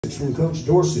It's from Coach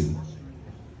Dorsey.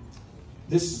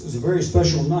 This is a very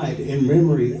special night in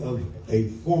memory of a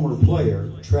former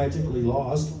player tragically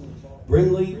lost,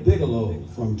 Brinley Bigelow,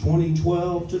 from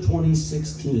 2012 to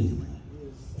 2016.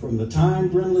 From the time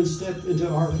Brinley stepped into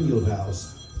our field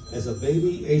house as a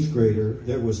baby 8th grader,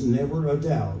 there was never a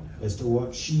doubt as to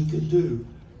what she could do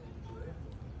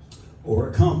or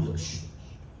accomplish.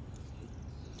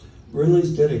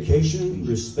 Brinley's dedication,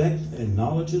 respect, and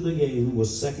knowledge of the game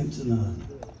was second to none.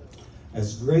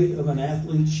 As great of an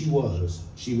athlete she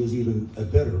was even a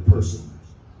better person.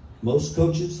 Most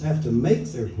coaches have to make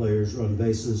their players run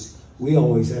bases. We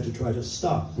always had to try to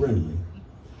stop Brinley.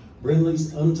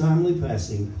 Brinley's untimely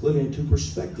passing put into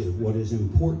perspective what is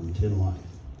important in life.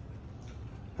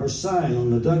 Her sign on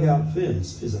the dugout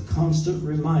fence is a constant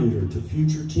reminder to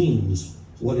future teams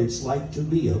what it's like to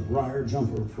be a Briar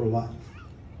jumper for life.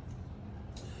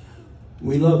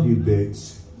 We love you,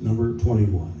 Biggs, number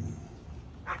 21.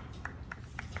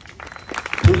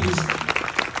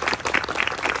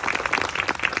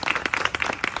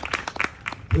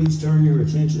 Please turn your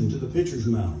attention to the pitcher's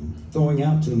mound. Throwing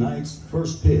out tonight's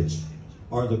first pitch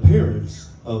are the parents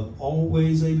of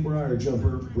always a Briar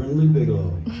jumper, Brinley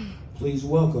Bigelow. Please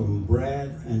welcome Brad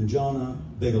and Jonna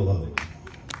Bigelow.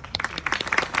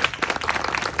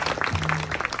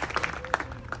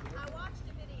 I watched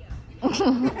the video.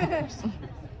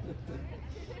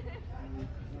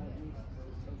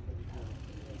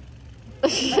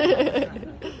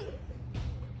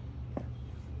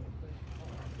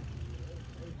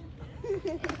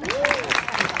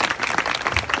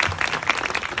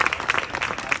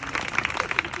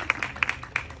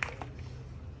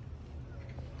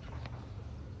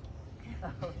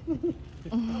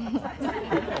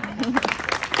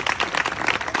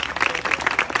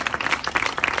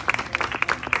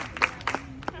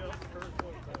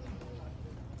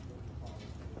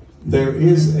 There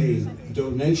is a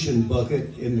donation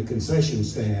bucket in the concession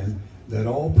stand that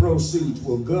all proceeds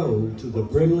will go to the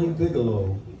Brinley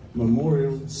Bigelow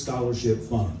Memorial Scholarship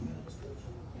Fund.